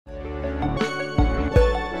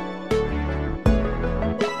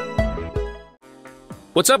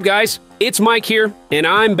What's up, guys? It's Mike here, and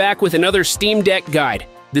I'm back with another Steam Deck guide.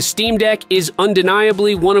 The Steam Deck is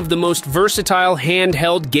undeniably one of the most versatile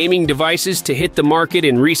handheld gaming devices to hit the market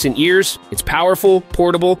in recent years. It's powerful,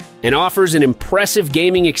 portable, and offers an impressive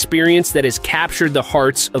gaming experience that has captured the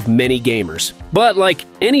hearts of many gamers. But like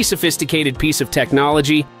any sophisticated piece of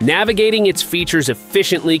technology, navigating its features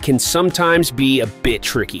efficiently can sometimes be a bit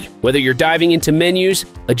tricky. Whether you're diving into menus,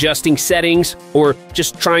 adjusting settings, or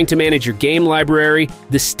just trying to manage your game library,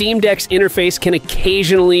 the Steam Deck's interface can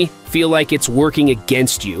occasionally feel like it's working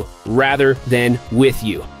against you rather than with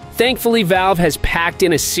you. Thankfully, Valve has packed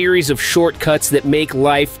in a series of shortcuts that make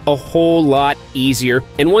life a whole lot easier,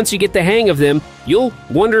 and once you get the hang of them, you'll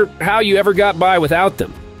wonder how you ever got by without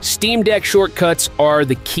them. Steam Deck shortcuts are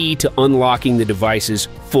the key to unlocking the device's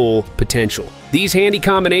full potential. These handy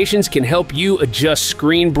combinations can help you adjust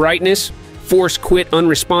screen brightness, force quit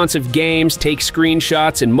unresponsive games, take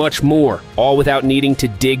screenshots, and much more, all without needing to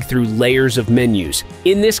dig through layers of menus.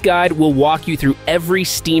 In this guide, we'll walk you through every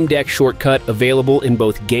Steam Deck shortcut available in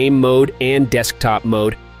both game mode and desktop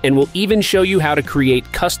mode, and we'll even show you how to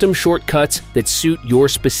create custom shortcuts that suit your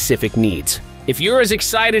specific needs. If you're as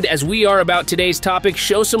excited as we are about today's topic,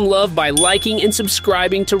 show some love by liking and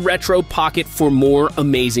subscribing to Retro Pocket for more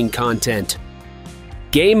amazing content.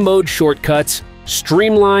 Game mode shortcuts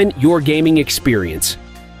streamline your gaming experience.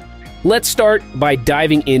 Let's start by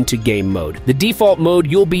diving into game mode, the default mode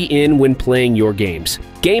you'll be in when playing your games.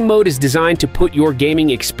 Game mode is designed to put your gaming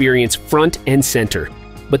experience front and center,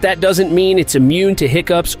 but that doesn't mean it's immune to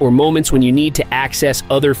hiccups or moments when you need to access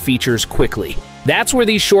other features quickly. That's where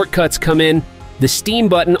these shortcuts come in. The Steam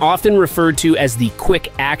button, often referred to as the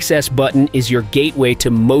Quick Access button, is your gateway to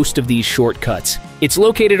most of these shortcuts. It's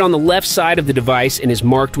located on the left side of the device and is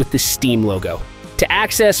marked with the Steam logo. To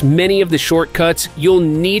access many of the shortcuts, you'll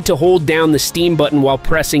need to hold down the Steam button while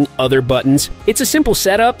pressing other buttons. It's a simple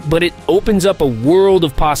setup, but it opens up a world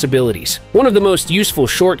of possibilities. One of the most useful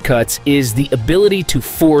shortcuts is the ability to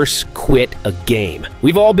force quit a game.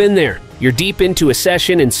 We've all been there. You're deep into a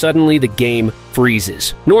session and suddenly the game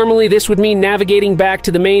freezes. Normally, this would mean navigating back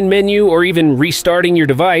to the main menu or even restarting your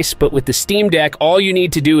device, but with the Steam Deck, all you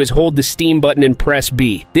need to do is hold the Steam button and press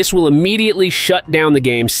B. This will immediately shut down the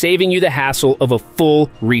game, saving you the hassle of a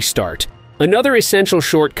full restart. Another essential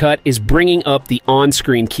shortcut is bringing up the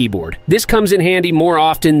on-screen keyboard. This comes in handy more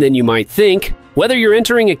often than you might think, whether you're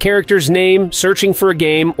entering a character's name, searching for a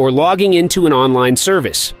game, or logging into an online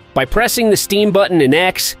service. By pressing the Steam button and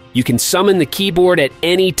X, you can summon the keyboard at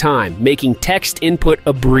any time, making text input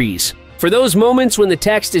a breeze. For those moments when the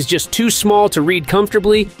text is just too small to read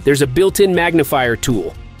comfortably, there's a built-in magnifier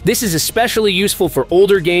tool. This is especially useful for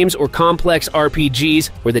older games or complex RPGs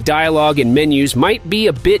where the dialogue and menus might be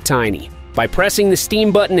a bit tiny. By pressing the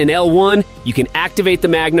Steam button and L1, you can activate the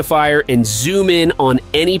magnifier and zoom in on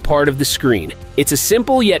any part of the screen. It's a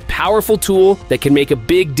simple yet powerful tool that can make a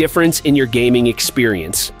big difference in your gaming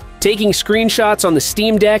experience. Taking screenshots on the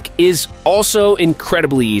Steam Deck is also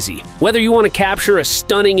incredibly easy. Whether you want to capture a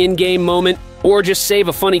stunning in-game moment or just save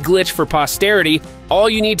a funny glitch for posterity, all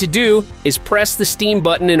you need to do is press the Steam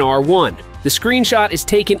button and R1. The screenshot is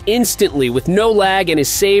taken instantly with no lag and is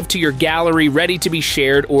saved to your gallery, ready to be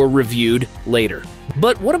shared or reviewed later.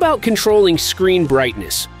 But what about controlling screen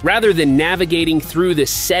brightness? Rather than navigating through the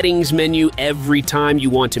settings menu every time you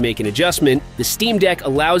want to make an adjustment, the Steam Deck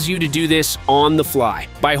allows you to do this on the fly.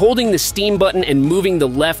 By holding the Steam button and moving the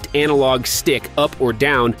left analog stick up or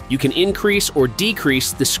down, you can increase or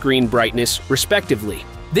decrease the screen brightness respectively.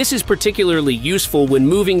 This is particularly useful when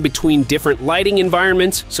moving between different lighting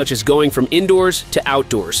environments, such as going from indoors to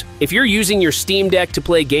outdoors. If you're using your Steam Deck to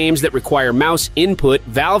play games that require mouse input,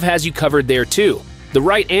 Valve has you covered there too. The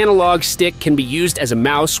right analog stick can be used as a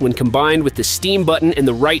mouse when combined with the Steam button, and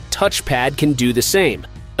the right touchpad can do the same.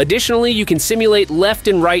 Additionally, you can simulate left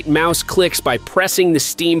and right mouse clicks by pressing the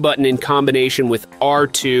Steam button in combination with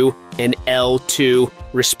R2 and L2,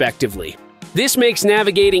 respectively. This makes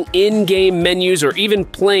navigating in-game menus or even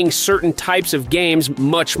playing certain types of games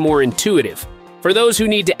much more intuitive. For those who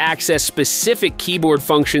need to access specific keyboard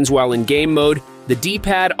functions while in game mode, the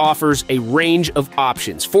D-pad offers a range of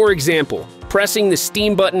options. For example, pressing the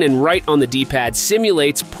Steam button and right on the D-pad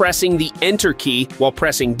simulates pressing the Enter key, while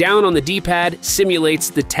pressing down on the D-pad simulates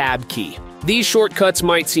the Tab key. These shortcuts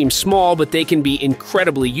might seem small, but they can be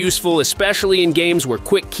incredibly useful, especially in games where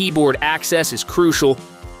quick keyboard access is crucial.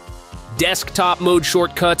 Desktop mode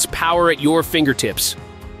shortcuts, power at your fingertips.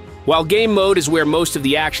 While game mode is where most of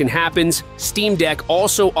the action happens, Steam Deck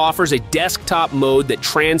also offers a desktop mode that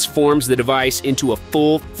transforms the device into a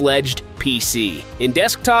full-fledged PC. In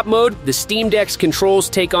desktop mode, the Steam Deck's controls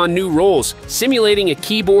take on new roles, simulating a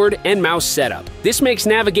keyboard and mouse setup. This makes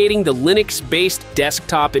navigating the Linux-based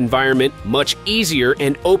desktop environment much easier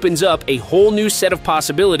and opens up a whole new set of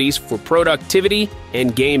possibilities for productivity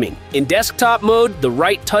and gaming. In desktop mode, the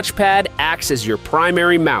right touchpad acts as your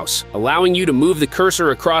primary mouse, allowing you to move the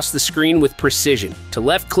cursor across the screen with precision. To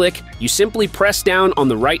left-click, you simply press down on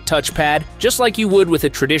the right touchpad, just like you would with a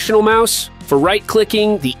traditional mouse. For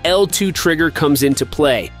right-clicking, the L2 trigger comes into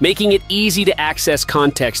play, making it easy to access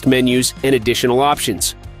context menus and additional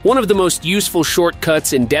options. One of the most useful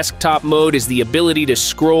shortcuts in desktop mode is the ability to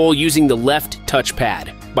scroll using the left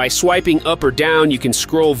touchpad. By swiping up or down, you can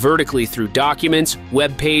scroll vertically through documents,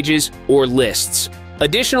 web pages, or lists.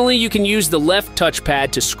 Additionally, you can use the left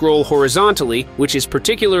touchpad to scroll horizontally, which is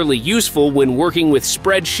particularly useful when working with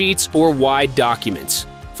spreadsheets or wide documents.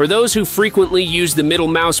 For those who frequently use the middle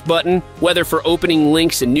mouse button, whether for opening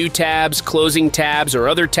links in new tabs, closing tabs, or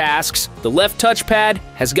other tasks, the left touchpad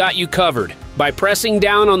has got you covered. By pressing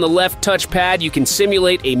down on the left touchpad, you can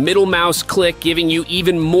simulate a middle mouse click, giving you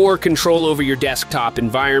even more control over your desktop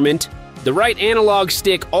environment. The right analog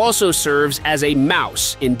stick also serves as a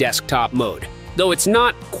mouse in desktop mode. Though it's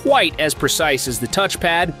not quite as precise as the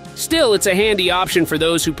touchpad, still it's a handy option for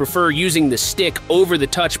those who prefer using the stick over the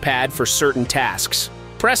touchpad for certain tasks.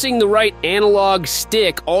 Pressing the right analog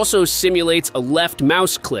stick also simulates a left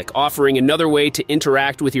mouse click, offering another way to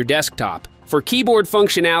interact with your desktop. For keyboard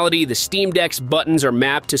functionality, the Steam Deck's buttons are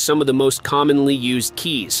mapped to some of the most commonly used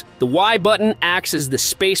keys. The Y button acts as the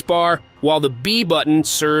spacebar, while the B button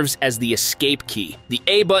serves as the escape key. The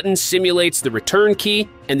A button simulates the return key,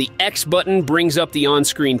 and the X button brings up the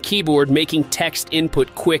on-screen keyboard, making text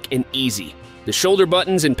input quick and easy. The shoulder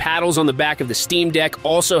buttons and paddles on the back of the Steam Deck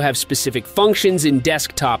also have specific functions in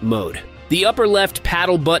desktop mode. The upper left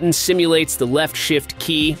paddle button simulates the left shift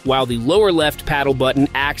key, while the lower left paddle button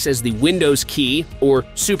acts as the Windows key or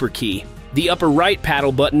super key. The upper right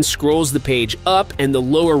paddle button scrolls the page up, and the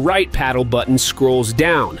lower right paddle button scrolls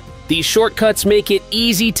down. These shortcuts make it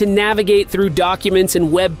easy to navigate through documents and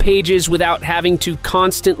web pages without having to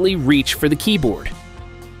constantly reach for the keyboard.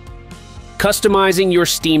 Customizing your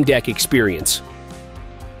Steam Deck experience.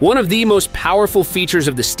 One of the most powerful features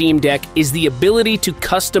of the Steam Deck is the ability to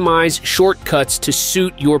customize shortcuts to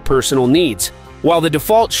suit your personal needs. While the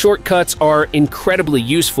default shortcuts are incredibly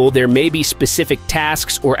useful, there may be specific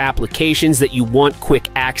tasks or applications that you want quick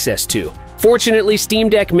access to. Fortunately, Steam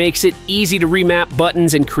Deck makes it easy to remap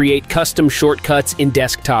buttons and create custom shortcuts in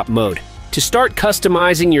desktop mode. To start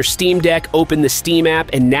customizing your Steam Deck, open the Steam app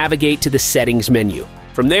and navigate to the Settings menu.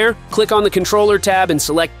 From there, click on the Controller tab and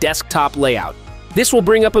select Desktop Layout. This will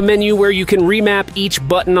bring up a menu where you can remap each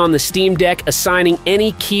button on the Steam Deck, assigning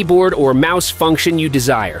any keyboard or mouse function you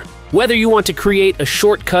desire. Whether you want to create a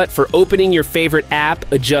shortcut for opening your favorite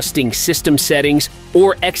app, adjusting system settings,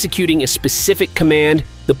 or executing a specific command,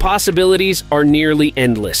 the possibilities are nearly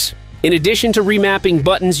endless. In addition to remapping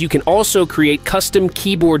buttons, you can also create custom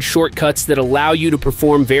keyboard shortcuts that allow you to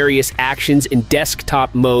perform various actions in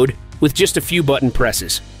desktop mode with just a few button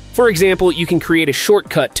presses. For example, you can create a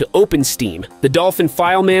shortcut to open Steam, the Dolphin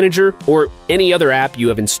File Manager, or any other app you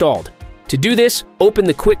have installed. To do this, open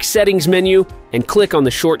the Quick Settings menu and click on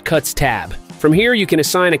the Shortcuts tab. From here, you can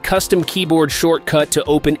assign a custom keyboard shortcut to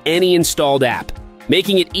open any installed app,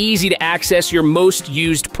 making it easy to access your most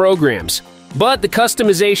used programs. But the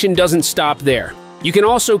customization doesn't stop there. You can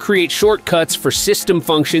also create shortcuts for system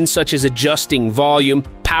functions such as adjusting volume,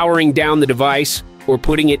 powering down the device, or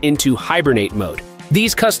putting it into hibernate mode.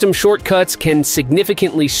 These custom shortcuts can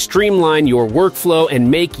significantly streamline your workflow and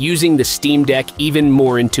make using the Steam Deck even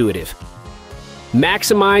more intuitive.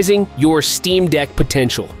 Maximizing your Steam Deck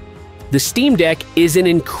potential. The Steam Deck is an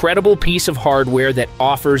incredible piece of hardware that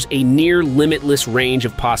offers a near-limitless range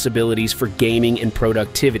of possibilities for gaming and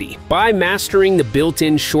productivity. By mastering the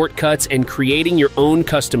built-in shortcuts and creating your own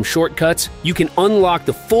custom shortcuts, you can unlock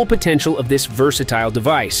the full potential of this versatile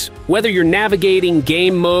device. Whether you're navigating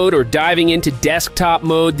game mode or diving into desktop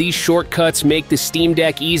mode, these shortcuts make the Steam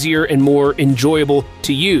Deck easier and more enjoyable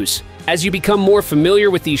to use. As you become more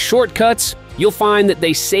familiar with these shortcuts, you'll find that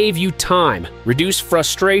they save you time, reduce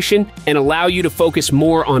frustration, and allow you to focus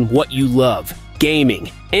more on what you love,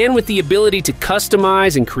 gaming. And with the ability to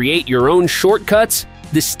customize and create your own shortcuts,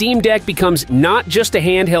 the Steam Deck becomes not just a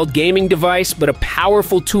handheld gaming device, but a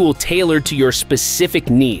powerful tool tailored to your specific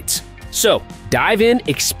needs. So, dive in,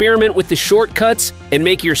 experiment with the shortcuts, and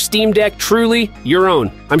make your Steam Deck truly your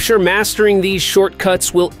own. I'm sure mastering these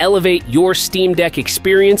shortcuts will elevate your Steam Deck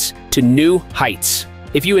experience to new heights.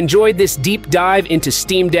 If you enjoyed this deep dive into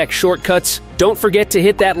Steam Deck shortcuts, don't forget to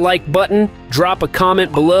hit that like button, drop a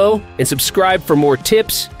comment below, and subscribe for more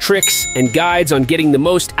tips, tricks, and guides on getting the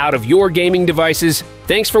most out of your gaming devices.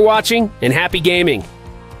 Thanks for watching, and happy gaming!